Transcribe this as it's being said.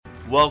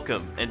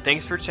Welcome, and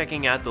thanks for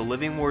checking out the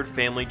Living Word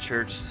Family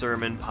Church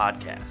Sermon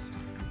Podcast.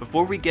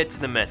 Before we get to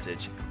the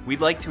message,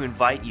 we'd like to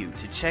invite you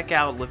to check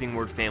out Living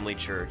Word Family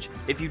Church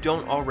if you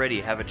don't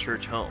already have a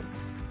church home.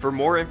 For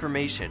more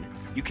information,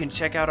 you can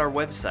check out our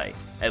website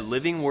at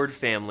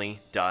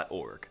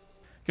livingwordfamily.org.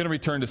 Going to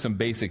return to some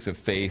basics of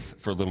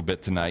faith for a little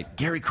bit tonight.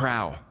 Gary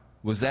Crowell,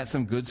 was that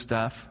some good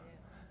stuff?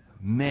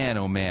 Man,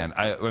 oh man.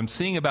 I'm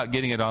seeing about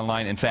getting it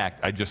online. In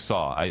fact, I just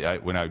saw,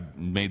 when I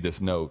made this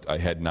note, I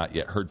had not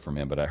yet heard from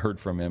him, but I heard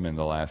from him in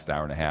the last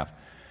hour and a half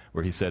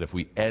where he said if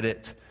we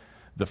edit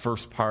the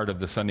first part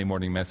of the Sunday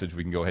morning message,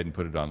 we can go ahead and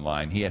put it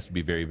online. He has to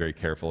be very, very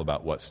careful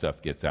about what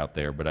stuff gets out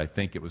there, but I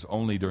think it was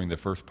only during the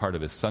first part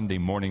of his Sunday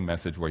morning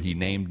message where he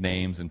named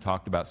names and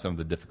talked about some of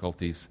the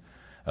difficulties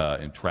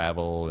in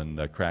travel and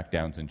the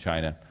crackdowns in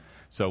China.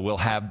 So we'll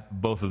have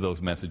both of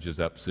those messages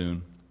up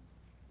soon.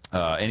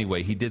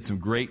 Anyway, he did some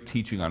great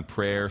teaching on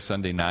prayer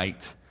Sunday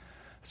night.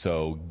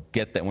 So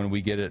get that when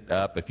we get it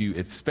up.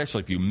 Especially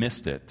if you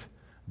missed it,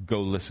 go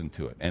listen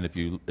to it. And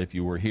if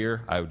you were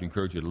here, I would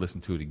encourage you to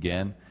listen to it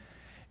again.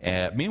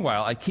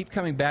 Meanwhile, I keep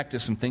coming back to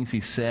some things he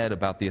said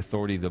about the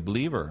authority of the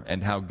believer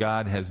and how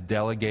God has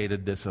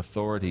delegated this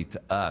authority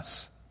to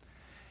us,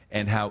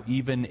 and how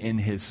even in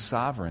his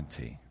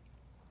sovereignty,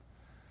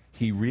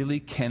 he really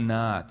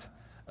cannot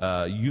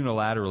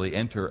unilaterally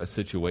enter a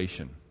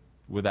situation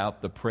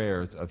without the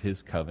prayers of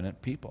his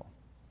covenant people.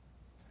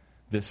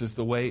 This is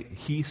the way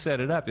he set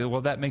it up.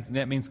 Well, that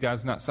means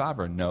God's not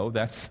sovereign. No,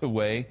 that's the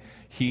way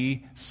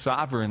he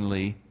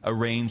sovereignly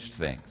arranged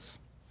things.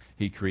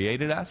 He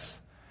created us.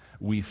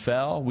 We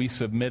fell. We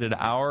submitted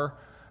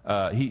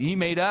he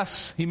made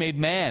us. He made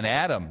man,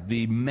 Adam,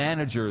 the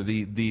manager,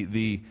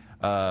 the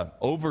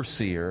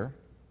overseer,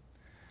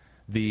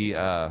 the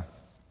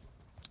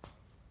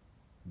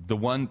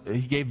one.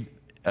 He gave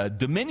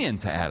dominion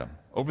to Adam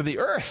over the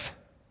earth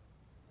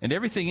and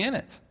everything in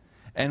it.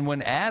 And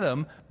when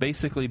Adam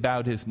basically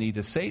bowed his knee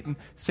to Satan,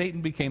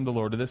 Satan became the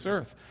Lord of this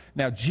earth.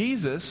 Now,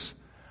 Jesus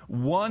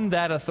won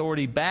that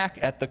authority back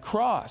at the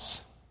cross.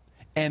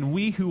 And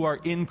we who are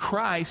in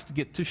Christ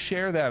get to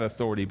share that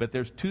authority. But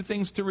there's two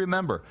things to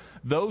remember.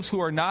 Those who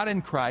are not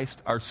in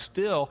Christ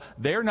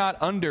they're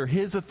not under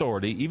his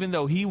authority, even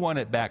though he won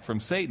it back from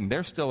Satan.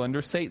 They're still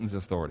under Satan's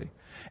authority.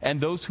 And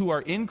those who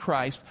are in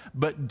Christ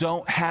but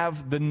don't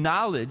have the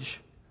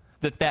knowledge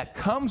that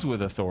comes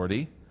with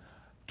authority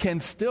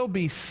can still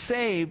be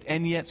saved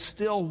and yet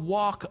still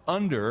walk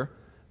under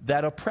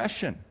that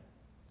oppression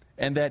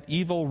and that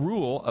evil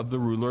rule of the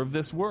ruler of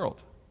this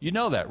world. You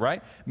know that,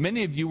 right?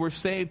 Many of you were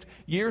saved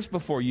years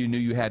before you knew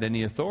you had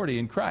any authority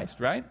in Christ,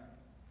 right?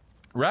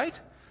 Right?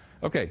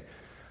 Okay.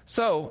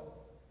 So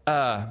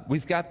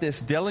we've got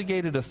this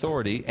delegated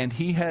authority, and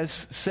he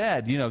has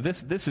said,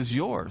 this is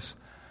yours.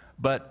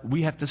 But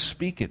we have to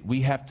speak it.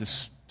 We have to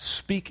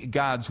speak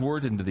God's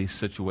word into these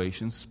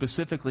situations,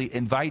 specifically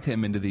invite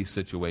him into these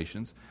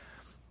situations.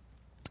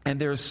 And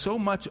there is so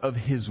much of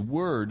his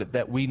word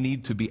that we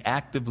need to be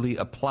actively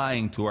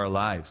applying to our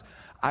lives.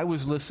 I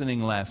was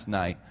listening last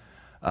night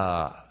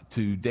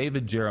to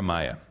David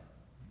Jeremiah.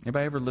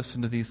 Anybody ever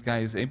listen to these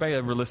guys? Anybody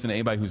ever listen to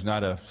anybody who's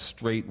not a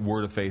straight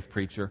word of faith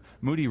preacher?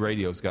 Moody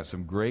Radio's got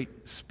some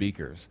great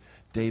speakers.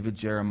 David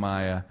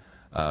Jeremiah,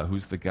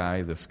 who's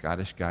the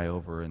Scottish guy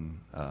over in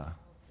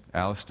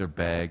Alistair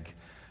Begg,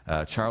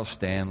 Charles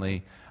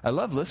Stanley. I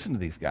love listening to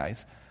these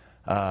guys,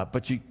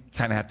 but you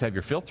kind of have to have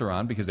your filter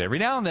on because every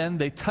now and then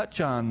they touch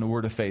on the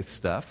word of faith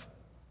stuff,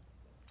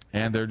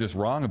 and they're just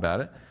wrong about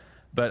it.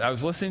 But I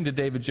was listening to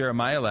David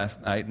Jeremiah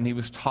last night, and he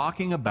was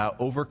talking about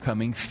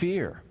overcoming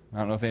fear. I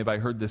don't know if anybody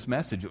heard this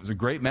message. It was a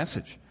great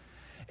message.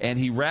 And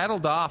he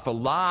rattled off a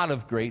lot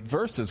of great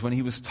verses when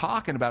he was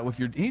talking about,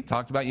 he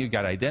talked about you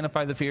got to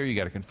identify the fear, you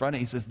got to confront it.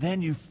 He says,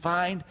 then you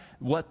find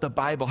what the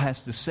Bible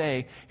has to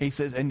say. He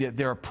says, and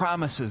there are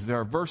promises, there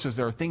are verses,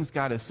 there are things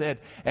God has said,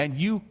 and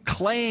you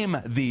claim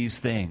these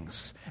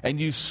things, and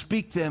you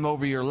speak them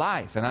over your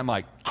life. And I'm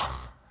like,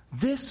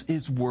 this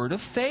is word of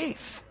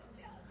faith.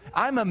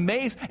 I'm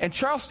amazed. And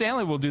Charles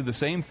Stanley will do the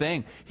same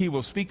thing. He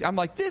will speak. I'm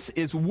like, this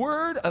is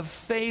word of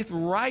faith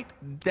right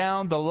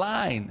down the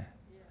line.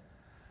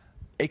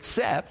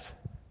 Except,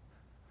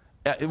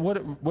 what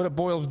it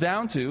boils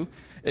down to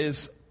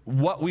is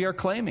what we are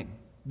claiming.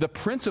 The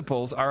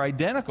principles are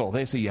identical.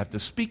 They say you have to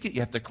speak it, you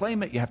have to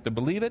claim it, you have to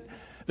believe it.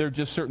 There are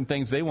just certain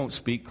things they won't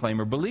speak,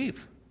 claim, or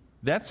believe.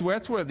 That's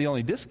where the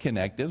only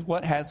disconnect is.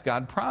 What has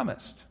God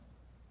promised?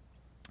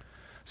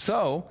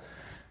 So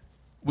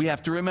we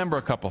have to remember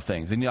a couple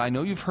things. And I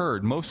know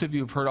most of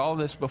you have heard all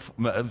this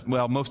before.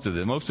 Well, most of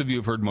you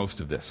have heard most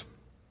of this.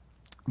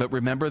 But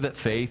remember that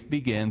faith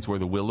begins where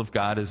the will of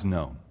God is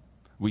known.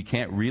 We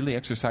can't really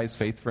exercise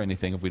faith for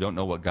anything if we don't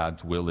know what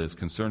God's will is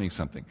concerning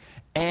something.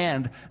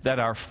 And that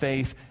our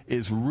faith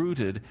is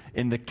rooted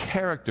in the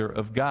character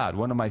of God.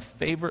 One of my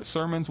favorite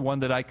sermons,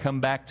 one that I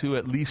come back to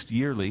at least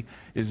yearly,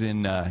 is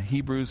in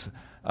Hebrews.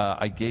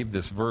 I gave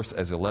this verse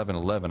as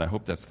 11:11. I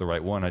hope that's the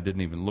right one. I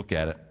didn't even look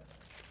at it.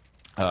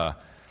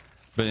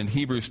 But in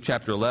Hebrews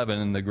chapter 11,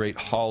 in the great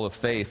hall of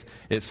faith,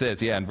 it says,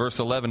 in verse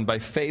 11, by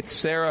faith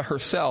Sarah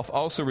herself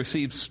also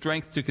received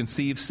strength to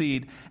conceive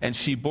seed, and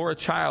she bore a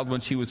child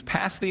when she was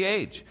past the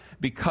age,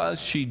 because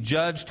she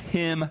judged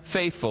him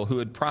faithful who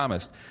had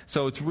promised.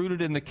 So it's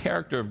rooted in the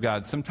character of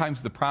God.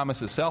 Sometimes the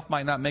promise itself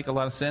might not make a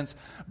lot of sense,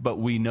 but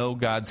we know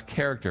God's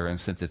character.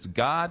 And since it's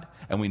God,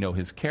 and we know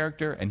his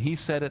character, and he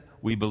said it,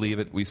 we believe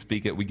it, we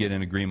speak it, we get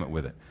in agreement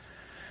with it.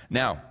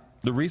 Now,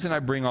 the reason I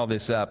bring all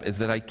this up is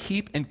that I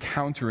keep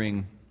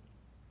encountering,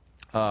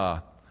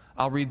 I'll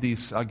get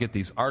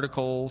these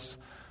articles,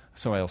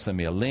 somebody will send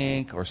me a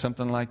link or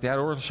something like that,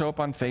 or it'll show up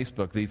on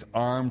Facebook, these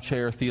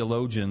armchair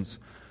theologians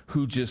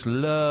who just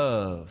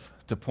love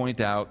to point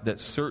out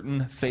that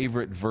certain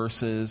favorite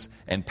verses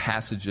and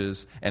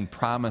passages and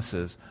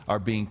promises are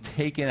being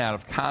taken out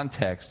of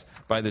context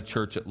by the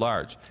church at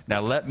large.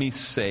 Now, let me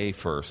say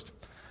first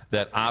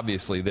that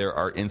obviously there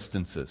are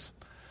instances,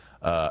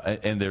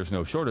 and there's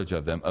no shortage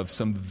of them, of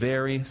some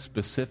very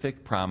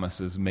specific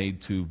promises made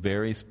to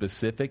very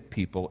specific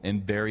people in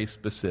very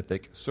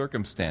specific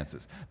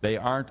circumstances. They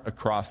aren't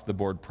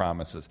across-the-board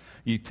promises.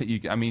 You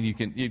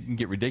can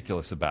get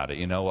ridiculous about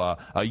it.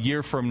 A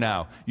year from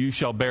now, you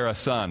shall bear a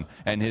son,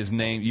 and his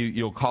name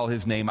you'll call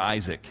his name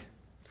Isaac.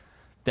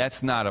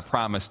 That's not a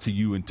promise to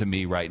you and to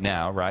me right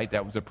now, right?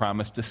 That was a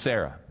promise to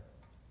Sarah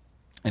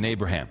and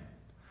Abraham.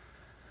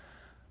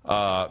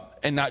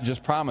 And not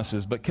just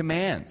promises, but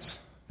commands.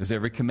 There's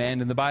every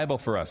command in the Bible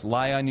for us.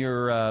 Lie on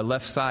your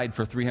left side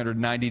for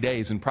 390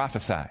 days and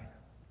prophesy.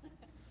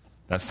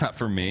 That's not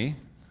for me.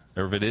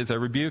 Or if it is, I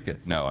rebuke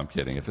it. No, I'm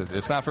kidding.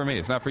 It's not for me.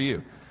 It's not for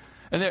you.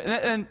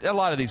 And a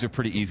lot of these are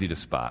pretty easy to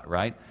spot,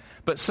 right?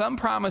 But some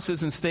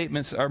promises and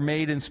statements are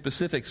made in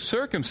specific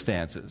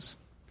circumstances,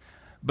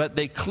 but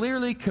they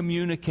clearly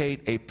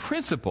communicate a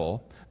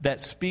principle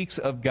that speaks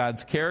of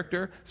God's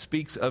character,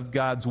 speaks of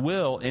God's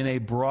will in a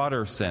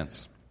broader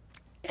sense.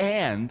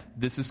 And,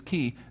 this is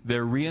key,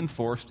 they're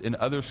reinforced in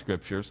other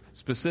scriptures.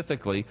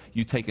 Specifically,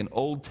 you take an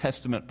Old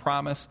Testament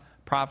promise,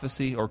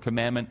 prophecy, or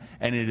commandment,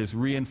 and it is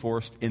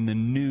reinforced in the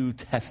New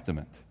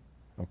Testament.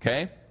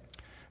 Okay?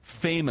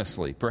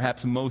 Famously,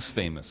 perhaps most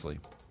famously,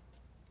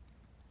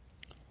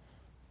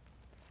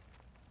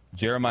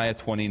 Jeremiah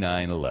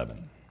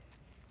 29:11.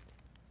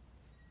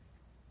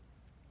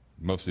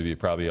 Most of you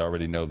probably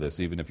already know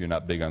this, even if you're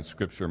not big on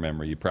scripture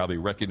memory. You probably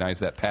recognize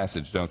that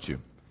passage, don't you?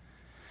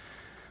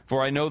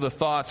 For I know the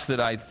thoughts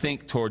that I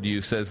think toward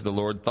you, says the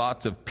Lord,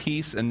 thoughts of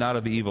peace and not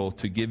of evil,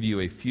 to give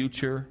you a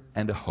future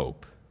and a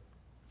hope.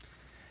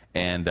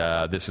 And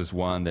this is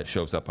one that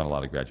shows up on a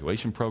lot of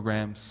graduation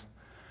programs.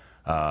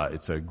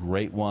 It's a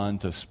great one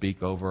to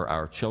speak over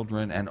our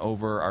children and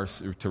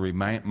to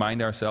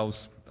remind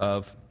ourselves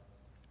of.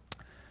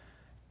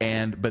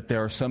 But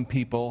there are some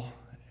people,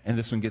 and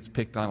this one gets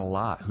picked on a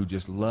lot, who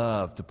just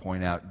love to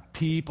point out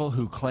people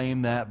who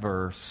claim that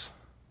verse,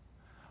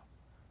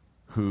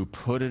 who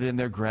put it in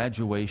their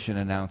graduation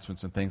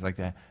announcements and things like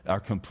that, are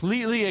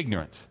completely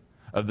ignorant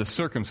of the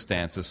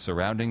circumstances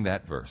surrounding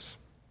that verse.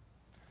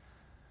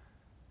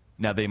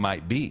 Now, they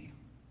might be.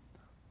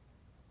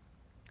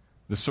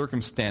 The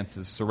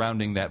circumstances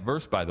surrounding that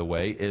verse, by the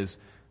way, is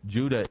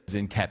Judah is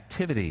in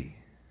captivity,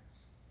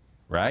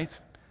 right?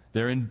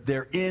 They're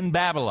in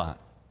Babylon.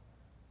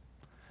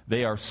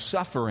 They are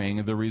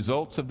suffering the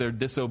results of their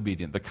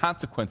disobedience, the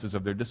consequences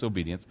of their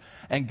disobedience,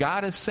 and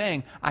God is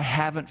saying, I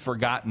haven't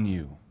forgotten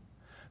you.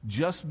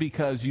 Just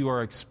because you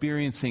are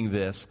experiencing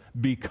this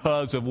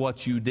because of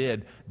what you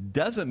did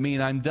doesn't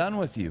mean I'm done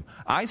with you.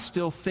 I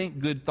still think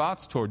good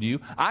thoughts toward you.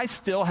 I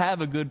still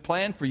have a good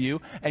plan for you,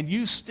 and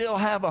you still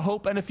have a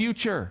hope and a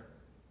future.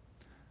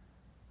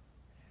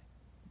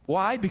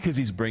 Why? Because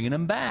he's bringing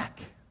them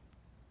back.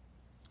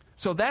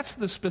 So that's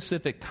the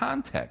specific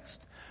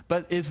context.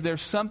 But is there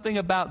something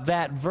about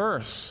that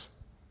verse?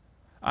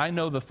 I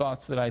know the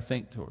thoughts that I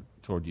think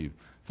toward you.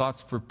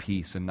 Thoughts for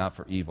peace and not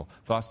for evil.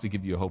 Thoughts to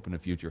give you a hope in the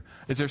future.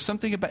 Is there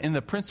something about in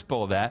the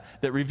principle of that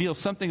reveals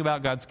something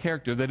about God's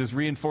character that is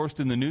reinforced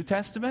in the New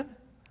Testament?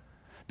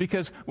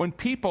 Because when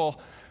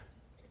people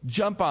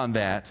jump on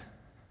that,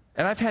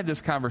 and I've had this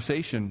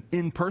conversation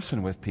in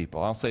person with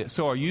people, I'll say,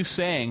 so are you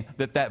saying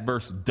that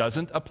verse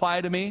doesn't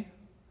apply to me?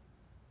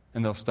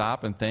 And they'll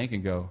stop and think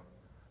and go,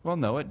 well,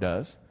 no, it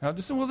does. And I'll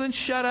just say, well, then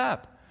shut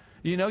up.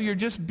 You're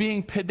just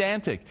being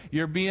pedantic.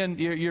 You're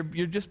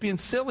just being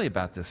silly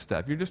about this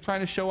stuff. You're just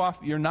trying to show off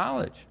your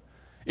knowledge.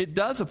 It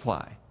does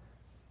apply.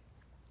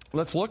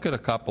 Let's look at a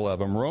couple of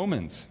them.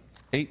 Romans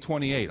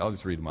 8:28. I'll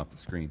just read them off the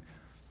screen.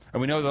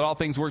 And we know that all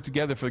things work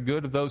together for the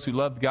good of those who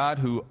love God,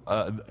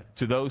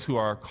 to those who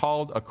are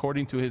called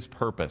according to his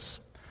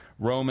purpose.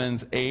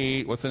 Romans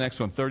 8, what's the next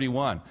one?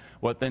 31.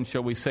 What then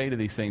shall we say to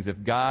these things?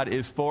 If God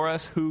is for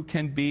us, who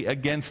can be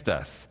against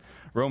us?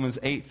 Romans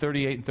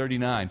 8:38 and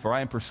 39. For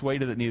I am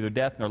persuaded that neither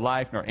death, nor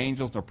life, nor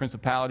angels, nor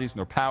principalities,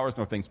 nor powers,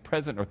 nor things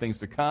present, nor things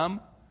to come,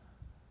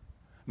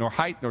 nor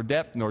height, nor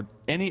depth, nor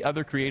any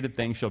other created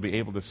thing shall be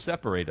able to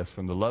separate us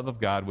from the love of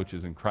God which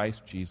is in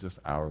Christ Jesus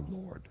our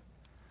Lord.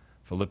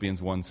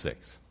 Philippians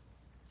 1:6.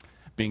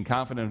 being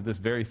confident of this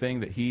very thing,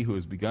 that he who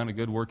has begun a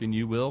good work in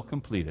you will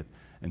complete it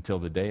until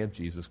the day of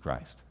Jesus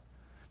Christ.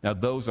 Now,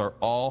 those are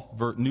all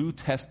New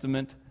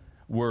Testament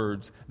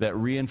words that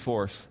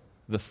reinforce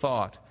the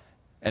thought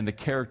and the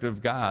character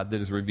of God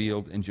that is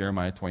revealed in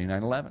Jeremiah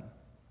 29:11.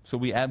 So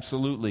we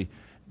absolutely,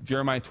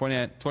 Jeremiah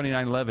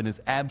 29:11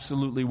 is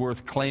absolutely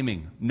worth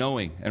claiming,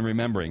 knowing, and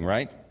remembering,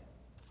 right?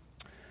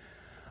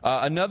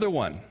 Another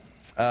one,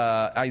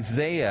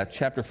 Isaiah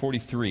chapter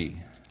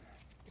 43.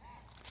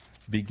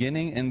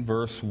 Beginning in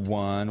verse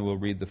 1, we'll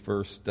read the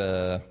first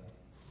 3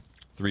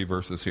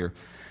 verses here.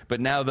 But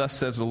now thus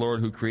says the Lord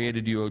who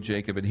created you, O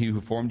Jacob, and he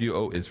who formed you,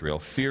 O Israel,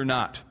 fear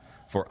not,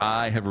 for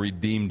I have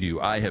redeemed you.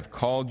 I have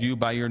called you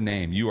by your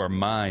name. You are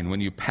mine.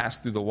 When you pass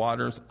through the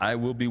waters, I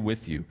will be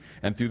with you.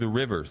 And through the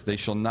rivers, they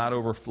shall not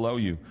overflow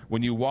you.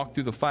 When you walk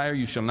through the fire,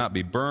 you shall not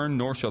be burned,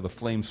 nor shall the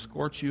flames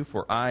scorch you.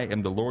 For I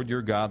am the Lord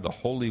your God, the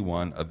Holy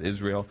One of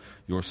Israel,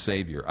 your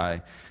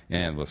Savior.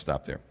 And we'll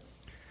stop there.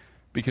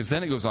 Because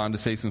then it goes on to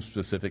say some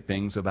specific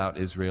things about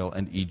Israel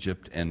and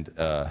Egypt and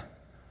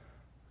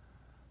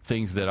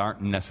things that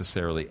aren't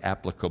necessarily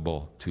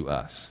applicable to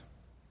us.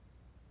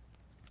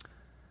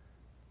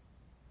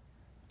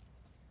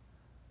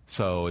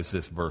 So is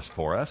this verse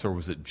for us, or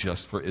was it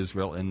just for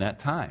Israel in that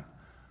time?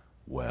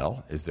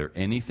 Well, is there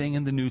anything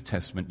in the New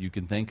Testament you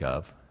can think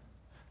of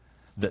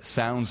that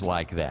sounds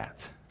like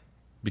that?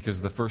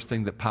 Because the first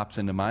thing that pops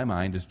into my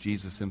mind is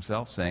Jesus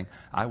himself saying,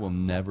 I will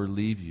never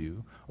leave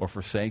you or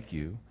forsake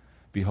you.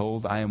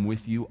 Behold, I am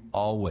with you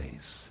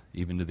always,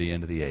 even to the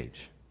end of the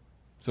age.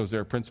 So is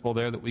there a principle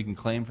there that we can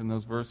claim from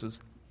those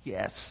verses?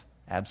 Yes,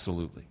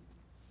 absolutely.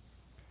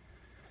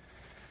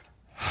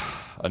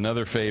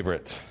 Another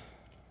favorite,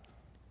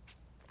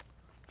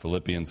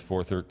 Philippians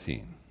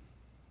 4:13.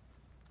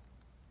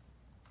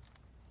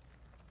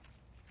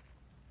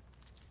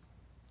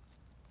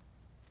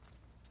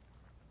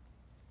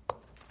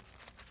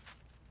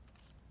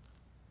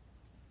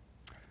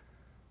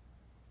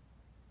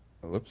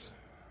 Whoops.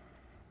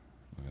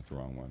 I got the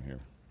wrong one here.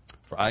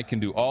 For I can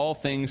do all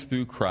things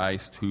through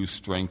Christ who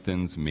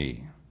strengthens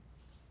me.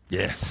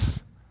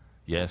 Yes.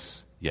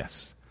 Yes.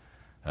 Yes.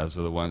 Those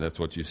are the ones, that's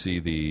what you see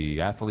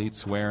the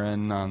athletes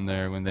wearing on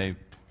there when they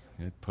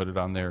put it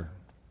on their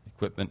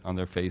equipment on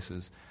their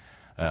faces.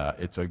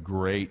 It's a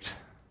great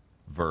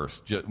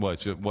verse.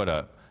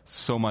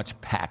 So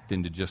much packed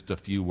into just a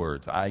few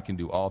words. I can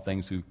do all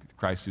things through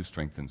Christ who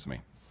strengthens me.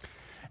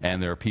 And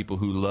there are people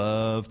who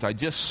love I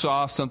just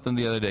saw something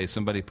the other day.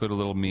 Somebody put a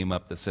little meme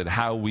up that said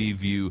how we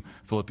view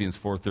Philippians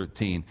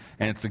 4:13.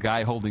 And it's the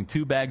guy holding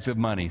 2 bags of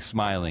money,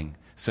 smiling,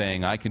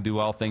 saying, I can do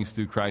all things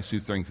through Christ who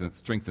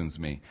strengthens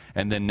me.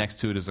 And then next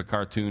to it is a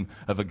cartoon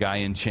of a guy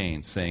in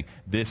chains saying,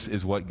 this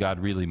is what God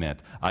really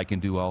meant. I can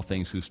do all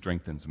things who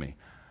strengthens me.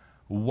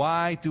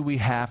 Why does it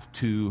have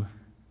to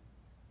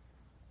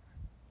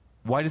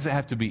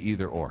be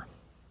either or?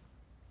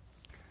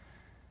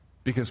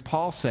 Because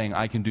Paul's saying,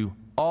 I can do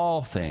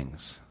all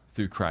things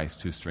through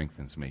Christ who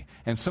strengthens me.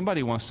 And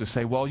somebody wants to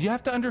say, well, you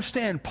have to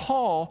understand,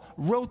 Paul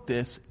wrote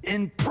this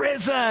in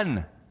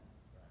prison.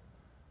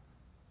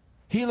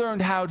 He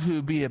learned how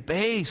to be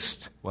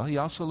abased. Well, he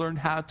also learned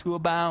how to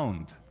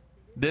abound,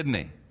 didn't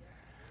he?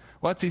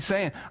 What's he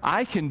saying?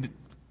 I'm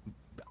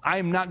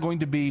not going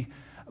to be,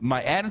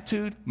 my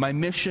attitude, my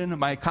mission,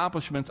 my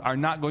accomplishments are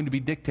not going to be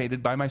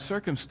dictated by my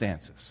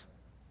circumstances.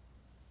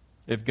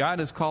 If God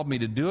has called me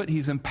to do it,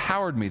 he's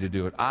empowered me to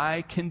do it.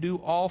 I can do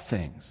all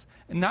things.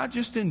 And not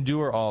just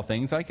endure all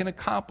things, I can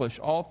accomplish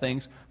all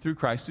things through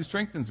Christ who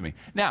strengthens me.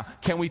 Now,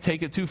 can we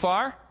take it too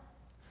far?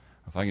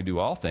 If I can do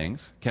all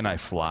things, can I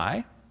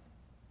fly?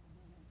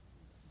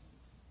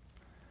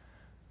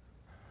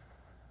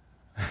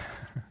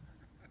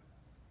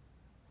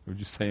 Would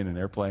you say in an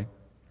airplane?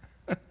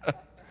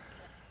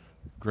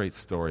 Great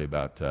story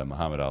about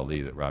Muhammad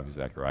Ali that Ravi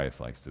Zacharias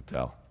likes to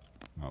tell.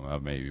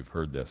 Maybe you've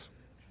heard this.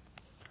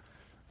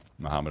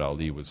 Muhammad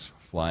Ali was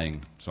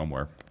flying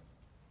somewhere,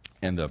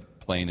 and the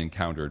plane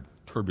encountered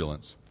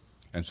turbulence.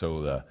 And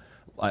so the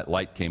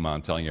light came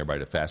on telling everybody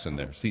to fasten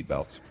their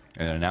seatbelts.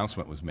 And an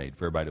announcement was made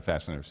for everybody to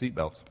fasten their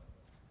seatbelts.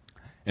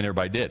 And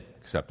everybody did,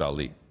 except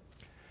Ali.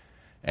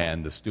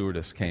 And the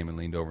stewardess came and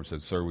leaned over and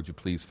said, sir, would you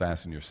please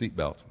fasten your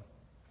seatbelt?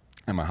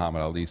 And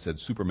Muhammad Ali said,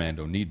 Superman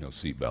don't need no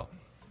seatbelt.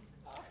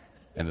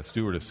 And the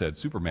stewardess said,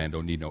 Superman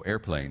don't need no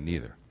airplane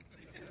neither.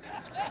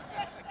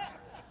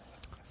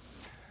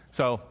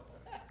 So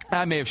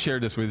I may have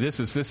shared this with you.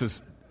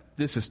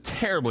 This is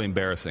terribly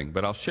embarrassing,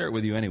 but I'll share it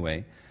with you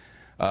anyway.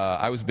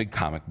 I was a big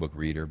comic book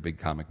reader, big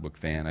comic book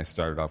fan. I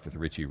started off with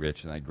Richie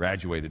Rich, and I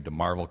graduated to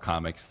Marvel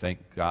Comics.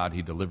 Thank God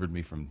he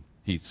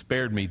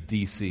spared me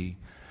DC.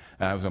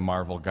 I was a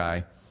Marvel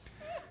guy.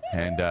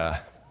 And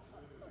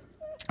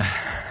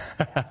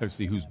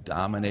see who's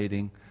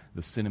dominating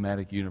the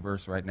cinematic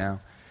universe right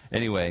now.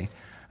 Anyway,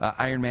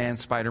 Iron Man,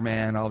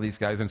 Spider-Man, all these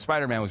guys. And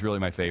Spider-Man was really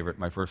my favorite,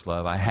 my first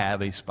love. I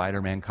have a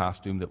Spider-Man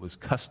costume that was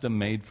custom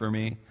made for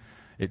me.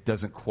 It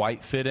doesn't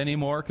quite fit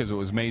anymore because it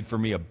was made for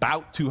me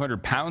about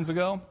 200 pounds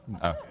ago.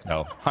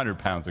 No, 100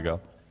 pounds ago.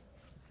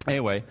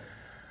 Anyway,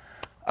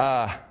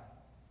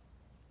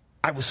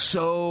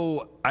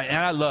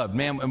 I loved,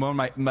 man, one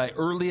of my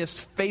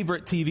earliest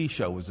favorite TV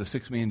show was The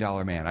 $6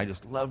 Million Man. I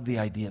just loved the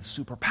idea of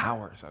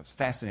superpowers. I was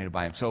fascinated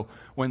by him. So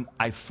when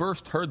I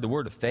first heard the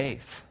word of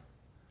faith,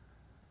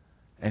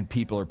 and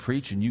people are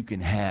preaching, you can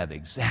have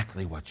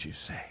exactly what you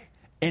say.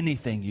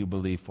 Anything you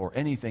believe for,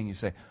 anything you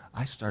say.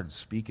 I started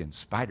speaking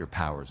spider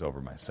powers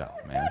over myself,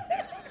 man.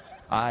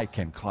 I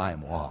can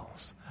climb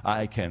walls.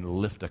 I can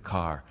lift a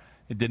car.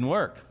 It didn't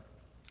work.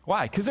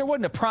 Why? Because there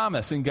wasn't a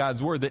promise in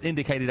God's word that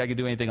indicated I could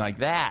do anything like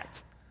that.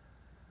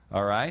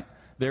 All right?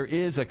 There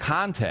is a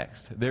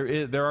context.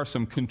 There are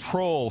some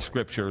control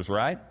scriptures,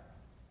 right?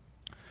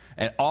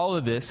 And all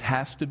of this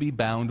has to be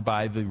bound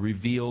by the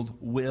revealed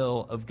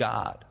will of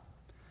God.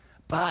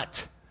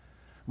 But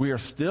we are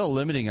still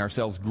limiting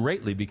ourselves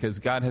greatly because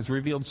God has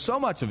revealed so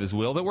much of his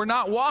will that we're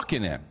not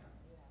walking in.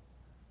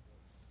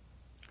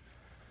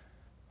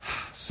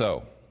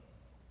 So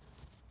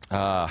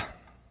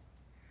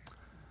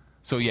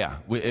yeah,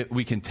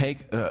 we can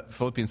take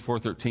Philippians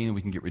 4:13 and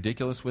we can get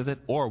ridiculous with it,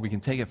 or we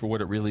can take it for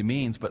what it really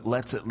means, but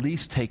let's at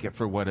least take it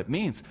for what it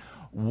means.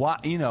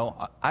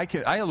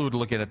 I would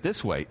look at it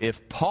this way.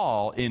 If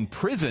Paul in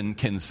prison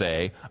can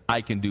say,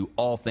 I can do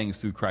all things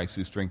through Christ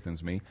who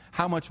strengthens me,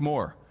 how much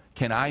more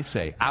can I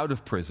say, out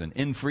of prison,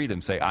 in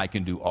freedom, say, I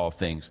can do all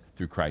things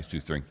through Christ who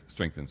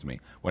strengthens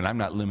me, when I'm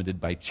not limited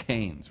by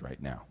chains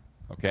right now,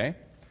 okay?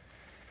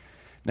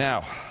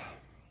 Now,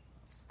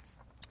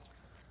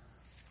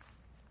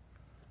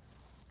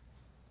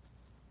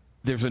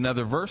 there's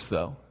another verse,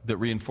 though, that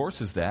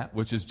reinforces that,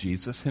 which is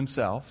Jesus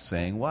himself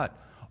saying what?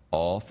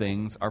 All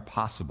things are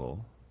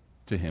possible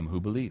to him who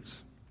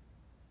believes.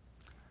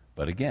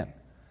 But again,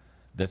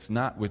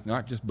 we're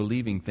not just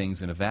believing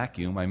things in a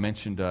vacuum. I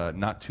mentioned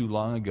not too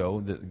long ago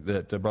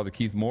that Brother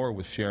Keith Moore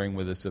was sharing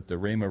with us at the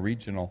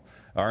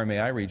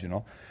RMAI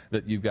Regional,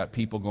 that you've got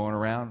people going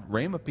around,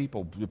 RMA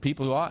people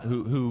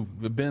who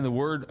have been in the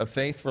Word of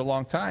faith for a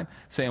long time,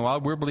 saying,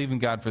 well, we're believing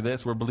God for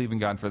this, we're believing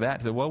God for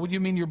that. I said, well, what do you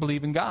mean you're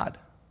believing God?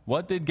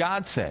 What did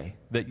God say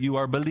that you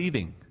are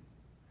believing?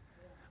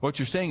 What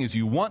you're saying is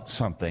you want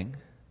something,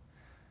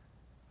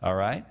 all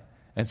right?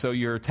 And so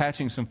you're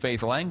attaching some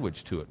faith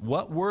language to it.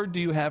 What word do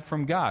you have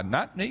from God?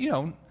 And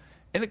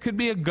it could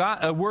be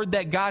a word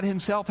that God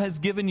himself has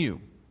given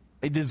you,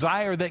 a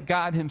desire that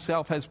God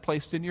himself has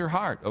placed in your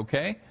heart,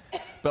 okay?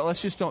 But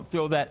let's just don't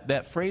throw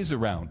that phrase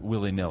around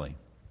willy-nilly,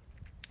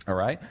 all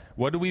right?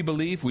 What do we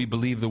believe? We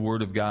believe the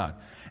Word of God.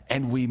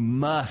 And we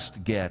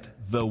must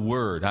get the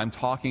Word. I'm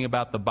talking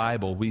about the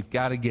Bible. We've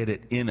got to get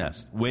it in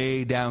us,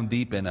 way down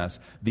deep in us,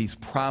 these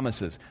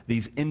promises,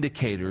 these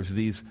indicators,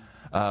 these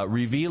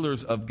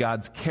revealers of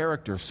God's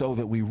character, so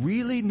that we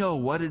really know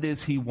what it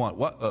is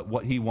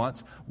what he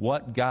wants,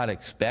 what God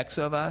expects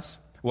of us,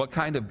 what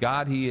kind of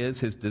God he is.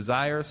 His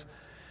desires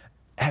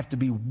have to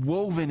be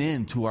woven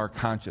into our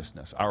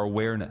consciousness, our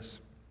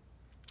awareness,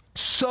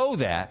 so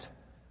that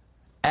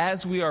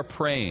as we are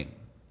praying,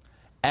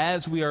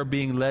 as we are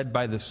being led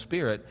by the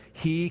Spirit,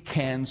 he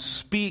can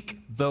speak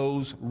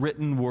those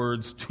written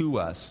words to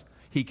us.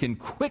 He can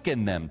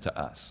quicken them to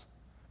us,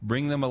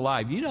 bring them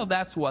alive.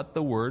 That's what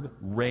the word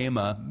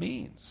rhema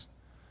means.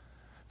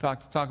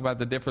 Talk about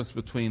the difference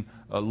between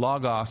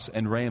logos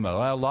and rhema.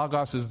 Well,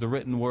 logos is the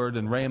written word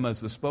and rhema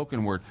is the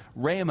spoken word.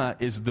 Rhema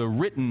is the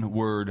written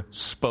word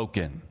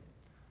spoken.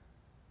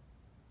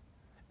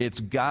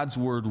 It's God's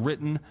word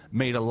written,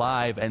 made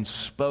alive, and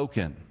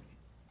spoken.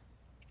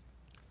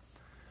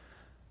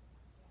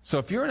 So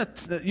if you're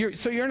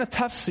in a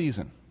tough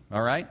season,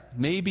 all right?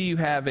 Maybe you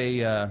have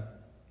a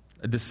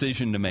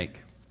decision to make.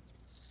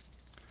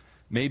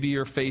 Maybe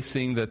you're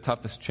facing the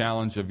toughest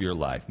challenge of your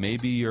life.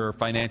 Maybe your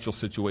financial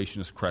situation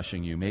is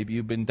crushing you. Maybe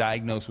you've been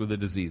diagnosed with a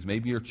disease.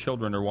 Maybe your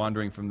children are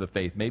wandering from the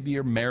faith. Maybe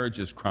your marriage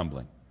is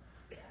crumbling.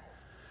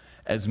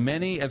 As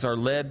many as are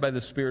led by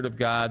the Spirit of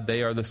God,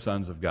 they are the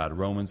sons of God.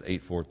 Romans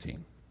 8:14.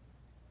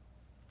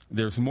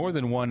 There's more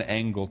than one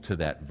angle to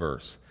that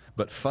verse.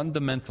 But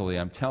fundamentally,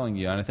 I'm telling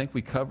you, and I think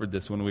we covered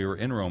this when we were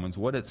in Romans,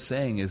 what it's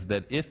saying is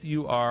that if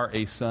you are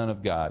a son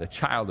of God, a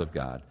child of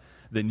God,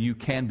 then you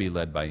can be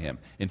led by him.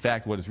 In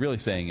fact, what it's really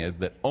saying is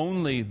that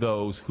only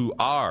those who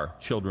are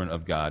children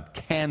of God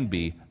can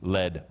be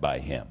led by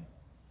him.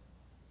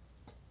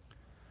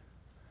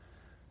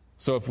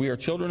 So if we are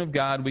children of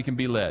God, we can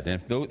be led.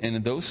 And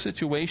in those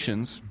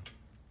situations,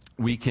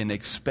 we can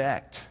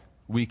expect,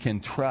 we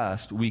can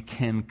trust, we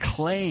can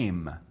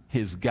claim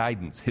his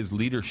guidance, his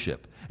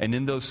leadership. And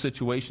in those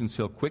situations,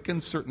 he'll quicken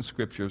certain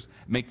scriptures,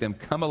 make them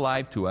come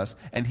alive to us,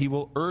 and he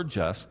will urge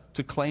us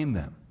to claim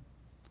them.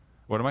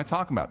 What am I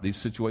talking about? These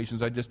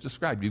situations I just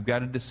described. You've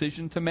got a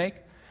decision to make.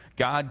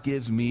 God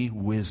gives me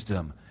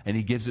wisdom, and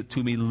he gives it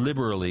to me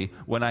liberally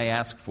when I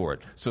ask for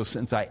it. So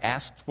since I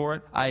asked for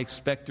it, I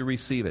expect to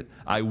receive it.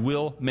 I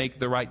will make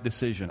the right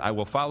decision. I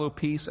will follow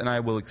peace, and I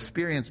will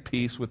experience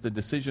peace with the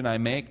decision I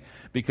make,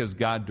 because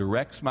God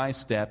directs my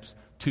steps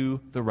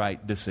to the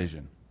right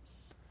decision.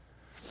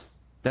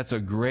 That's a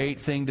great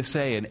thing to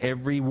say, and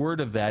every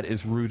word of that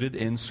is rooted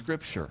in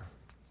Scripture.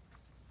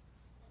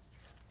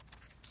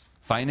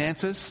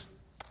 Finances,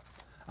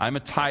 I'm a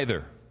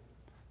tither.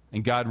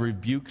 and God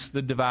rebukes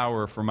the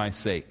devourer for my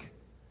sake.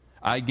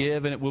 I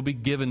give, and it will be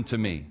given to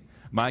me.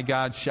 My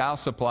God shall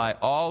supply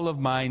all of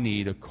my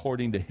need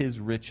according to his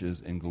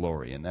riches in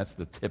glory. And that's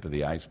the tip of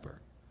the iceberg.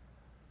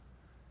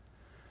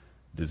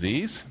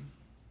 Disease,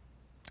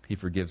 he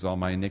forgives all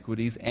my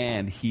iniquities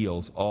and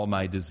heals all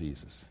my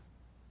diseases.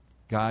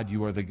 God,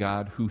 you are the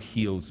God who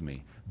heals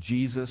me.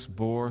 Jesus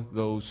bore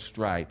those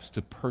stripes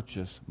to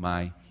purchase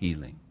my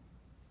healing.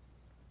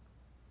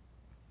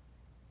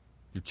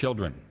 Your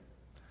children,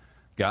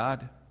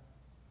 God,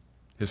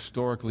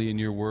 historically in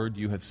your word,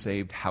 you have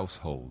saved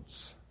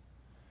households.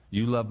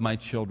 You love my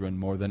children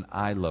more than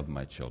I love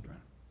my children.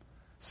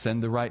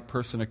 Send the right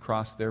person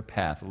across their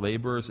path,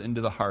 laborers into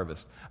the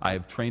harvest. I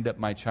have trained up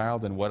my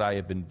child, and what I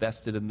have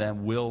invested in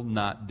them will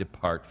not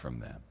depart from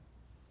them.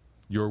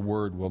 Your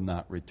word will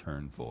not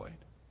return void.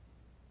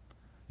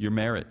 Your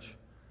marriage.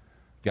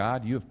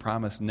 God, you have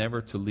promised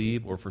never to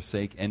leave or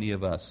forsake any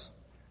of us,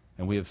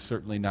 and we have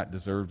certainly not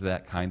deserved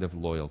that kind of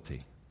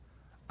loyalty.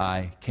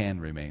 I can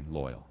remain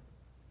loyal.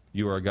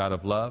 You are a God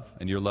of love,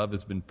 and your love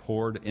has been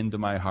poured into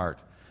my heart.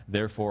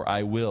 Therefore,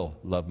 I will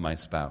love my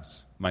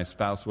spouse. My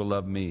spouse will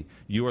love me.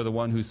 You are the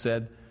one who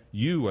said,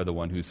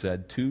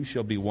 two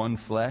shall be one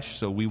flesh,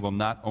 so we will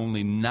not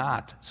only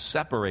not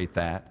separate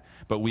that,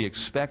 but we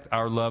expect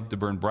our love to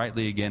burn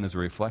brightly again as a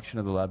reflection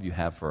of the love you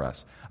have for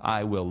us.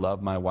 I will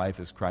love my wife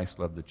as Christ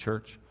loved the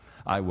church.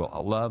 I will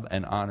love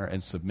and honor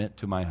and submit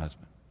to my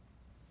husband.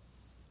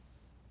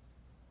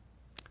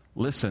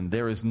 Listen,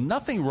 there is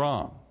nothing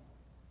wrong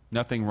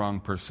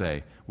per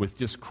se, with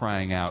just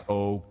crying out,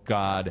 oh,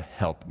 God,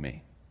 help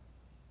me.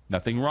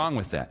 Nothing wrong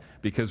with that,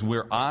 because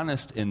we're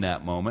honest in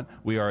that moment.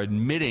 We are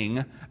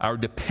admitting our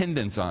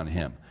dependence on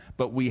him.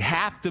 But we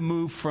have to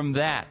move from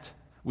that.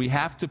 We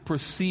have to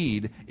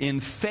proceed in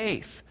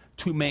faith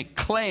to make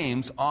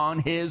claims on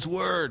his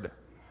word.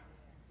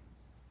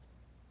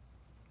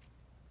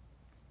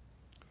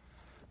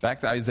 Back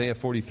to Isaiah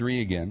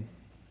 43 again.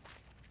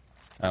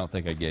 I don't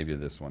think I gave you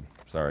this one.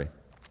 Sorry.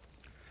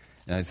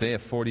 In Isaiah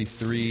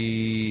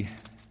 43,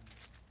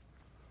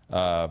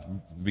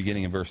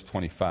 beginning in verse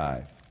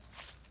 25.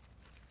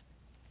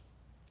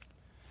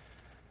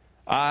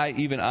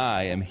 Even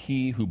I, am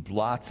he who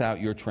blots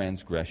out your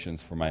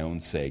transgressions for my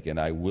own sake, and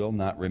I will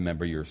not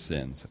remember your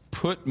sins.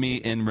 Put me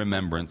in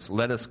remembrance.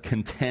 Let us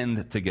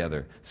contend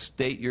together.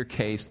 State your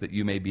case that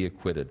you may be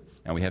acquitted.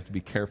 And we have to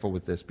be careful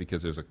with this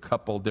because there's a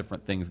couple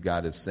different things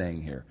God is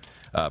saying here.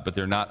 But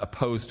they're not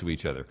opposed to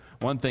each other.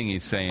 One thing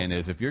he's saying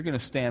is, if you're going to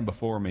stand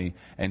before me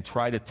and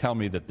try to tell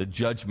me that the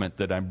judgment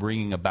that I'm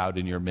bringing about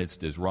in your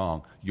midst is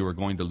wrong, you are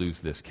going to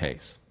lose this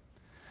case.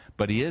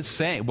 But he is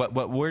saying,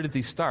 where does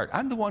he start?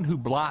 I'm the one who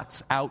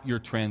blots out your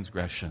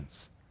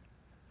transgressions.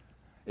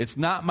 It's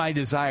not my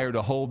desire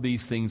to hold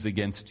these things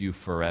against you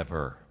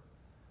forever.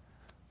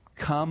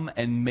 Come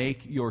and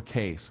make your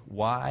case.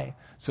 Why?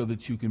 So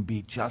that you can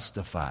be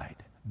justified.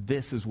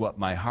 This is what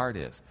my heart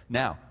is.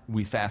 Now,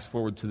 we fast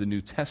forward to the New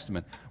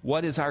Testament.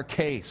 What is our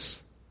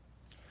case?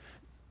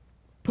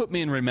 Put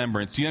me in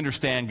remembrance. You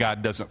understand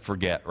God doesn't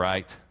forget,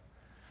 right?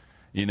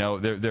 You know,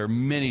 there are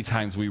many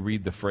times we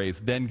read the phrase,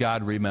 then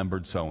God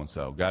remembered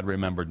so-and-so. God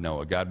remembered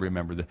Noah. God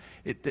remembered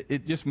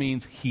it just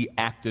means he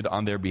acted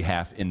on their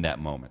behalf in that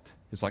moment.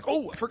 It's like,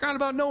 oh, I forgot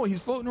about Noah.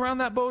 He's floating around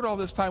that boat all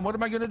this time. What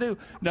am I going to do?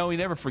 No, he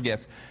never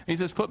forgets. He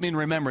says, put me in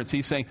remembrance.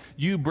 He's saying,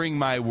 you bring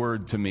my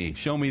word to me.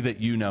 Show me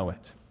that you know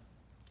it.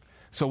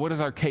 So what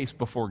is our case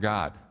before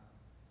God?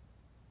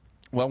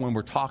 Well, when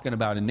we're talking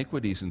about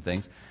iniquities and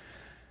things,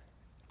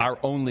 our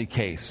only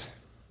case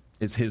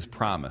is his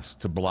promise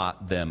to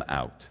blot them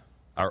out.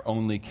 Our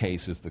only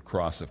case is the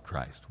cross of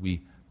Christ.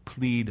 We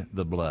plead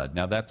the blood.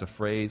 Now, that's a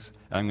phrase.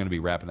 I'm going to be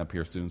wrapping up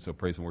here soon, so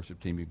praise and worship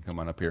team, you can come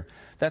on up here.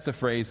 That's a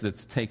phrase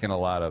that's taken a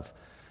lot of,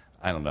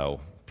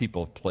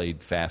 people have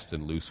played fast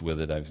and loose with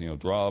it.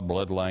 Draw a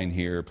bloodline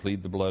here,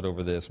 plead the blood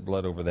over this,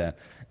 blood over that.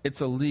 It's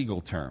a legal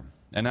term,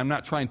 and I'm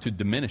not trying to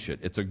diminish it.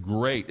 It's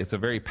a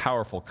very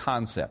powerful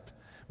concept.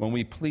 When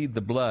we plead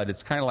the blood,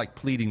 it's kind of like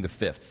pleading the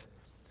fifth.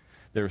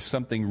 There's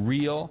something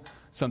real,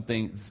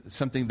 something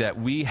that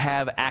we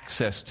have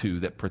access to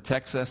that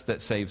protects us,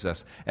 that saves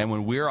us. And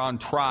when we're on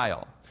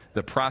trial,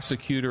 the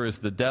prosecutor is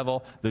the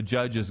devil, the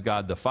judge is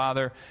God the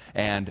Father,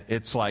 and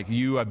it's like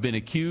you have been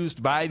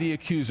accused by the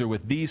accuser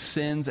with these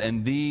sins,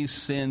 and these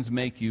sins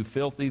make you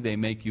filthy, they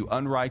make you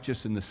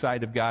unrighteous in the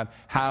sight of God.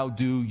 How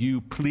do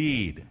you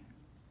plead?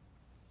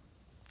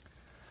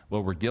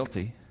 Well, we're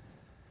guilty,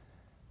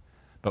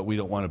 but we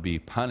don't want to be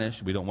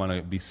punished, we don't want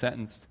to be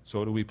sentenced, so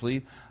what do we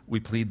plead?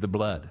 We plead the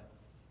blood.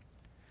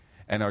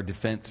 And our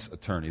defense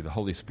attorney, the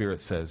Holy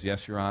Spirit, says,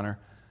 yes, Your Honor,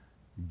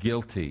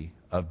 guilty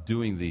of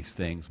doing these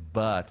things,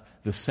 but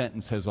the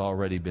sentence has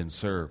already been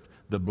served.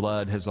 The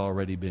blood has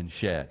already been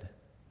shed.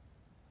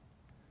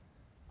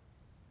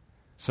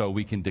 So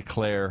we can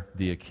declare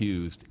the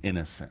accused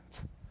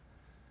innocent.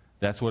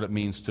 That's what it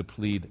means to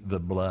plead the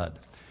blood.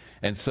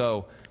 And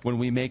so when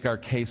we make our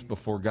case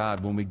before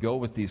God, when we go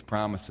with these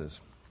promises,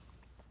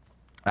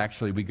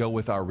 actually, we go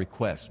with our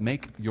requests.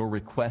 Make your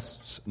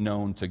requests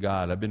known to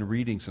God. I've been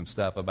reading some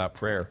stuff about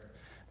prayer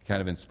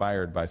kind of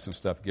inspired by some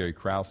stuff Gary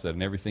Krause said,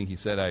 and everything he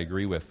said I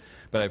agree with.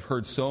 But I've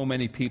heard so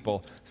many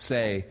people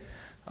say,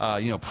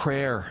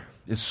 prayer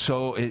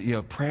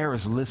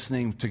is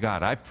listening to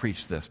God. I've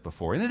preached this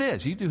before, and it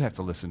is. You do have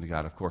to listen to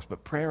God, of course,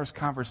 but prayer is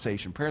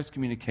conversation, prayer is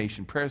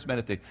communication, prayer is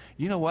meditation.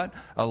 You know what?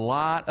 A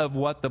lot of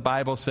what the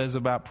Bible says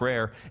about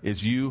prayer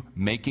is you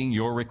making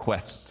your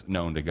requests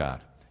known to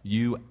God.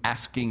 You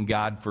asking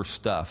God for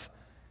stuff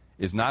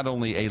is not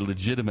only a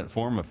legitimate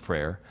form of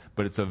prayer,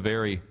 but it's a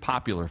very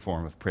popular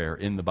form of prayer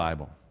in the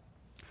Bible.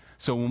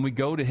 So when we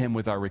go to Him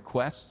with our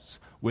requests,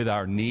 with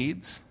our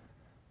needs,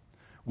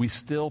 we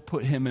still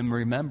put Him in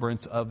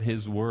remembrance of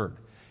His Word.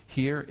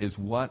 Here is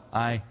what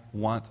I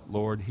want,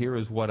 Lord. Here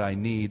is what I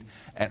need.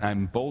 And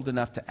I'm bold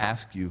enough to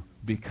ask you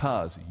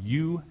because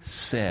you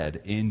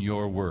said in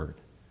your Word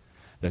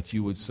that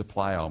you would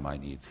supply all my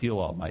needs, heal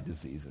all my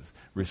diseases,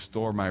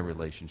 restore my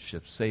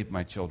relationships, save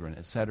my children,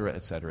 etc.,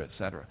 etc.,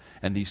 etc.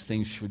 And these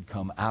things should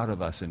come out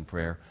of us in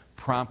prayer,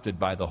 prompted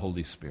by the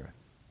Holy Spirit.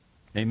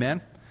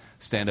 Amen?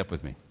 Stand up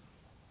with me.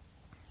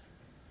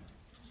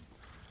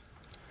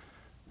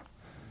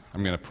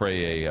 I'm going to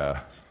pray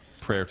a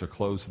prayer to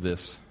close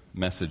this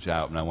message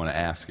out, and I want to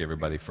ask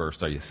everybody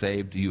first, are you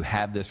saved? Do you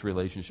have this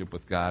relationship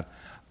with God?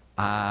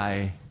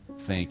 I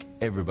think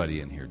everybody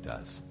in here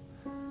does.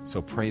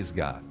 So praise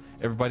God.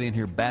 Everybody in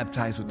here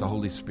baptized with the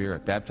Holy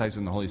Spirit, baptized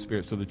in the Holy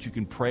Spirit so that you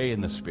can pray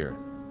in the Spirit.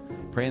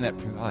 Pray in that,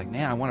 like,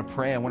 man, I want to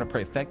pray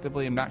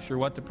effectively. I'm not sure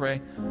what to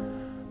pray.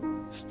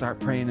 Start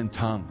praying in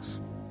tongues.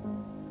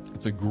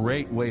 It's a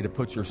great way to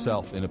put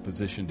yourself in a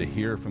position to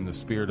hear from the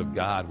Spirit of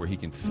God where He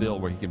can fill,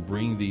 where He can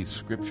bring these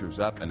scriptures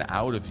up and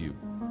out of you.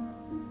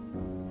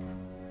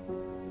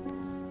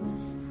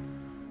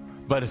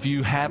 But if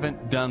you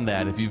haven't done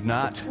that, if you've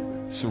not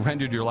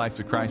surrendered your life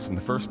to Christ in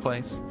the first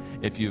place,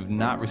 if you've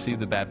not received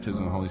the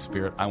baptism of the Holy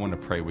Spirit, I want to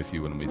pray with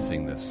you when we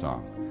sing this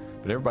song.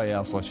 But everybody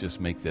else, let's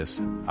just make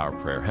this our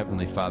prayer.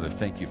 Heavenly Father,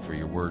 thank you for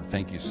your word.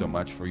 Thank you so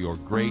much for your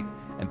great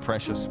and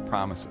precious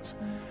promises.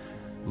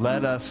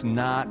 Let us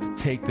not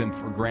take them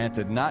for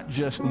granted, not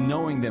just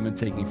knowing them and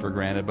taking for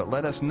granted, but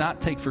let us not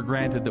take for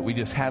granted that we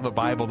just have a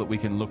Bible that we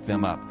can look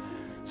them up.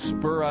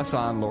 Spur us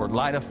on, Lord.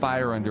 Light a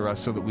fire under us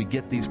so that we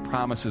get these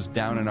promises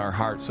down in our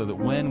hearts so that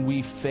when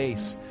we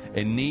face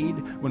a need,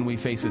 when we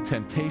face a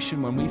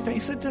temptation, when we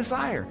face a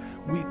desire,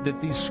 that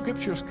these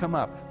scriptures come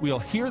up. We'll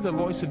hear the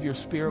voice of your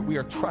Spirit. We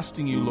are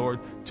trusting you, Lord,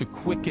 to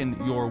quicken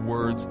your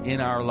words in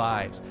our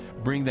lives.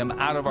 Bring them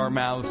out of our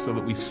mouths so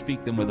that we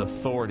speak them with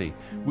authority.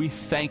 We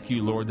thank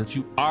you, Lord, that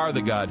you are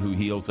the God who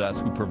heals us,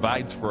 who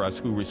provides for us,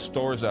 who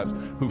restores us,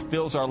 who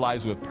fills our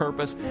lives with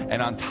purpose.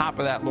 And on top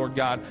of that, Lord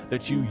God,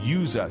 that you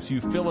use us.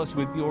 You fill us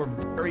with your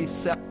very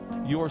self,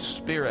 your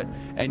Spirit,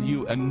 and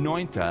you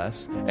anoint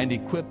us and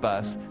equip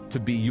us to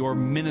be your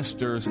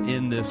ministers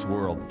in this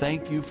world.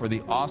 Thank you for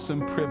the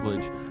awesome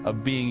privilege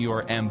of being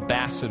your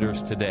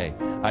ambassadors today.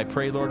 I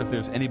pray, Lord, if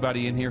there's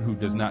anybody in here who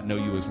does not know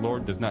you as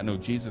Lord, does not know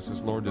Jesus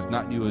as Lord, does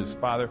not know you as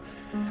Father,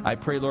 I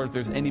pray, Lord, if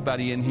there's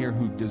anybody in here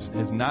who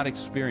has not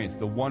experienced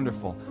the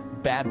wonderful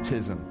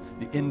baptism,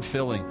 the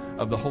infilling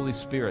of the Holy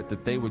Spirit,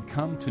 that they would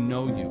come to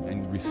know you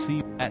and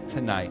receive that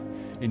tonight.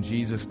 In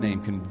Jesus'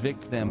 name,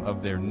 convict them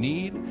of their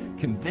need,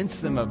 convince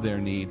them of their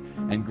need,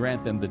 and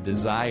grant them the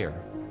desire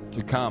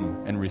to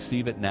come and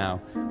receive it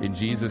now. In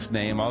Jesus'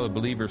 name, all the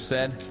believers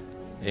said,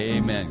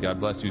 amen. God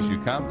bless you as you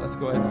come. Let's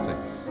go ahead and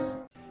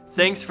sing.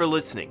 Thanks for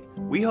listening.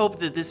 We hope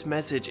that this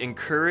message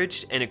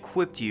encouraged and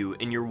equipped you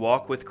in your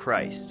walk with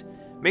Christ.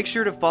 Make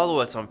sure to follow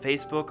us on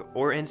Facebook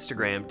or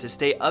Instagram to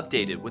stay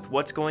updated with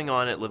what's going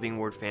on at Living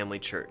Word Family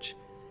Church.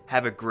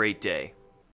 Have a great day.